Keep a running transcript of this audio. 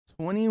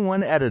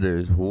21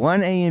 editors,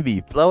 1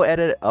 AMV, flow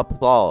edit,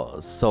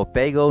 applause.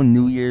 Sofaygo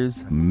New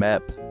Year's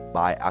MEP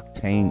by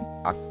OHHH.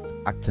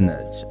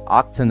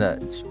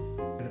 It's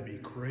gonna be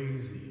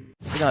crazy.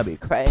 It's gonna be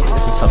crazy. This is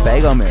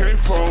Sofaygo, man. Can't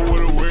fall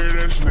with a weird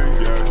ass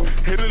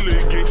nigga. Hit a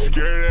lick, get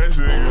scared ass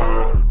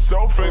nigga.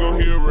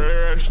 Sofaygo, he a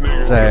rare ass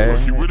nigga.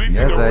 Fuck you really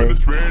think I'm finna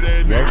spare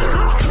that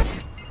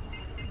nigga?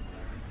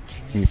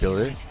 Can you feel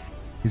this?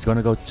 He's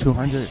gonna go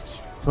 200,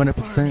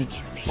 200%,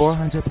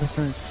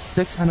 400%,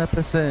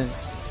 600%.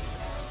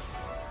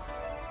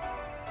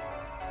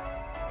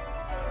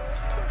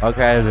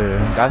 Okay,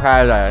 dude. That's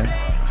how that.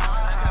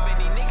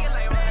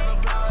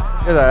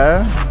 Get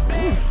that.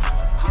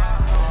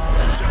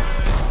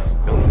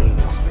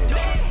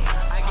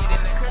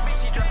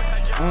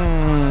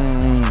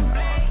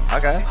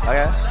 Okay,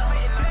 okay.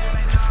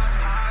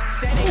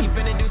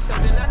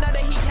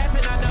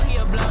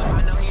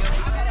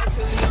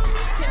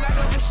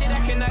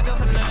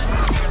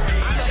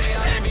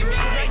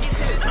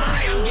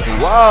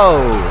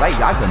 Whoa, like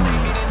y'all can me.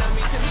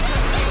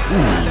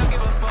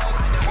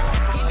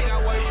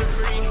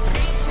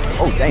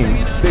 Oh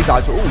dang, big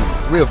dodge. Ooh,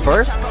 real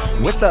first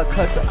with the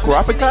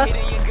graphica.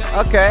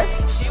 Okay.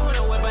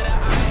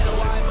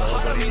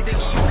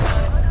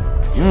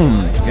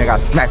 Yeah,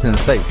 got smacked in the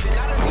face.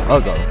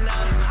 Let's go.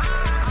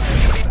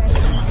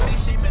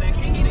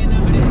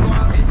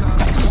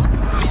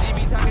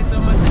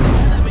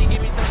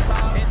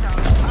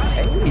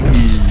 Hey,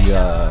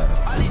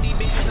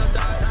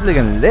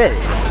 looking lit.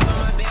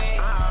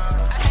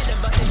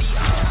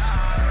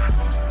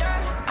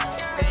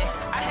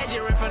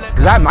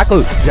 Is that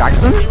Michael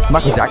Jackson?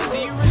 Michael Jackson?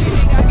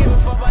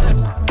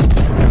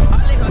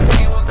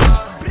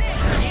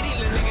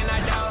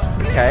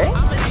 Okay.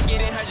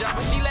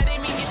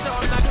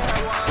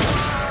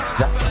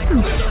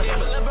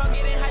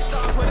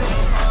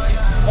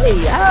 Hey,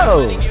 yo!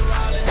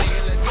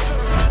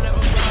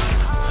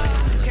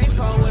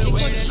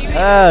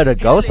 The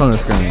ghost on the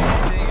screen.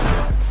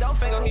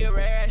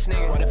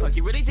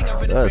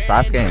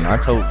 Sasuke and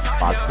Naruto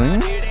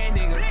boxing.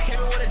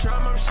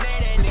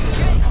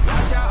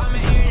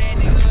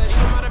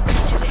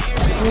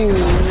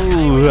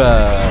 Ooh,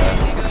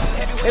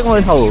 they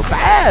going so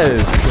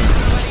fast.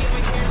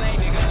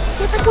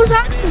 What the heck was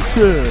that?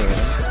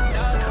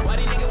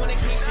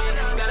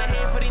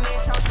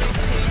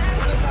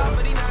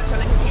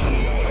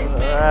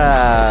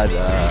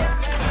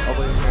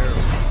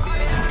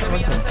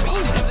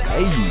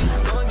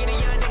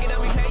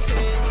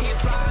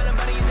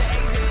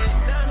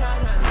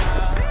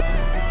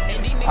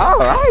 All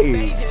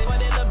right.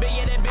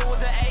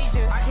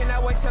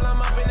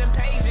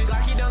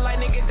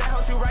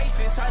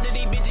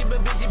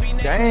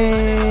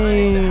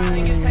 Dang.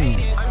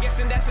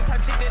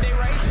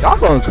 Y'all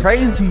going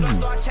crazy.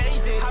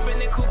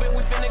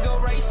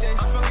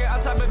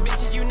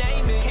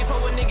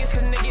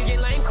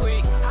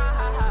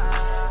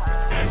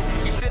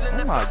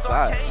 Oh my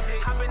God.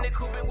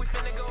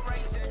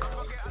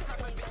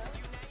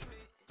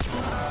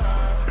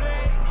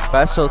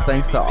 Special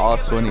thanks to all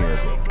 20 of them.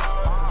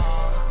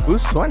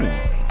 Who's 20?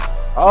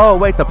 Oh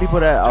wait, the people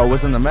that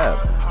was in the map.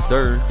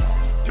 Third.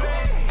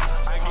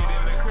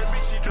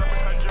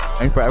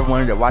 Thanks for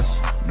everyone that watched.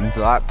 Means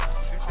a lot,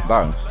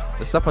 bro.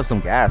 This stuff was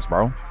some gas,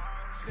 bro.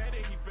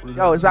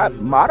 Yo, is that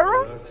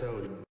Madara?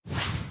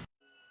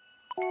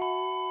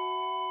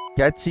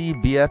 Getty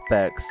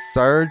BFX,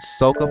 Surge,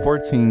 Soka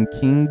 14,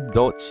 King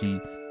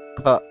Dolce,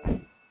 Cup.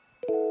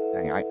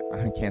 Dang, I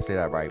can't say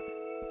that right.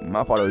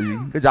 My fault.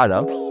 Good job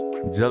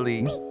though.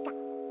 Jilly,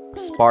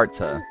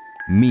 Sparta,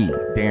 me,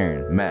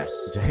 Darren, Matt,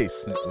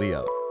 Jason,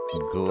 Leo,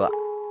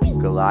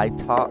 Glide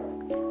Talk,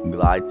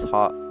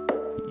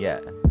 yeah,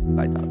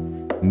 Glide Talk.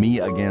 Me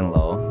again,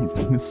 low.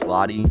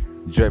 Slotty,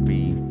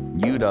 Drippy,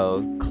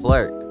 Yudo,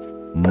 Clerk,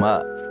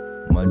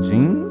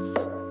 Majins,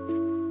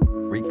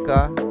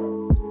 Rika,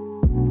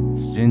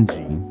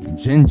 Gingy,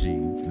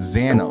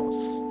 Xanos,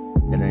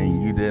 and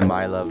then you did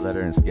My Love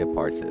Letter and skip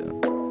part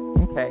 2.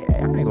 Okay, hey,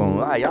 I ain't gonna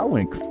lie, y'all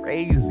went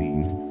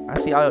crazy. I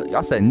see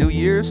y'all said New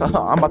Year's, so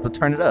I'm about to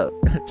turn it up.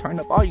 Turn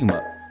the volume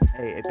up.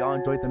 Hey, if y'all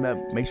enjoyed the map,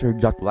 make sure you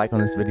drop a like on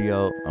this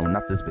video.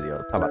 Not this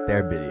video, talk about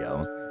their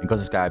video. And go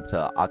subscribe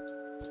to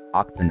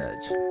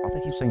OHHH. I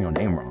keep saying your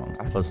name wrong.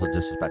 I feel so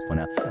disrespectful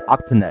now.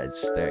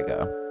 OHHH, there you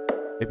go.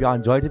 If y'all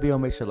enjoyed the video,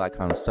 make sure to like,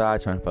 comment,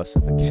 subscribe, turn on post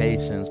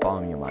notifications,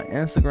 follow me on my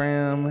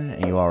Instagram.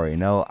 And you already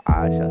know,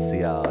 I shall see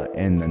y'all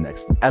in the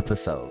next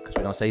episode. Because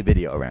we don't say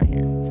video around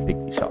here. Big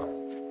y'all.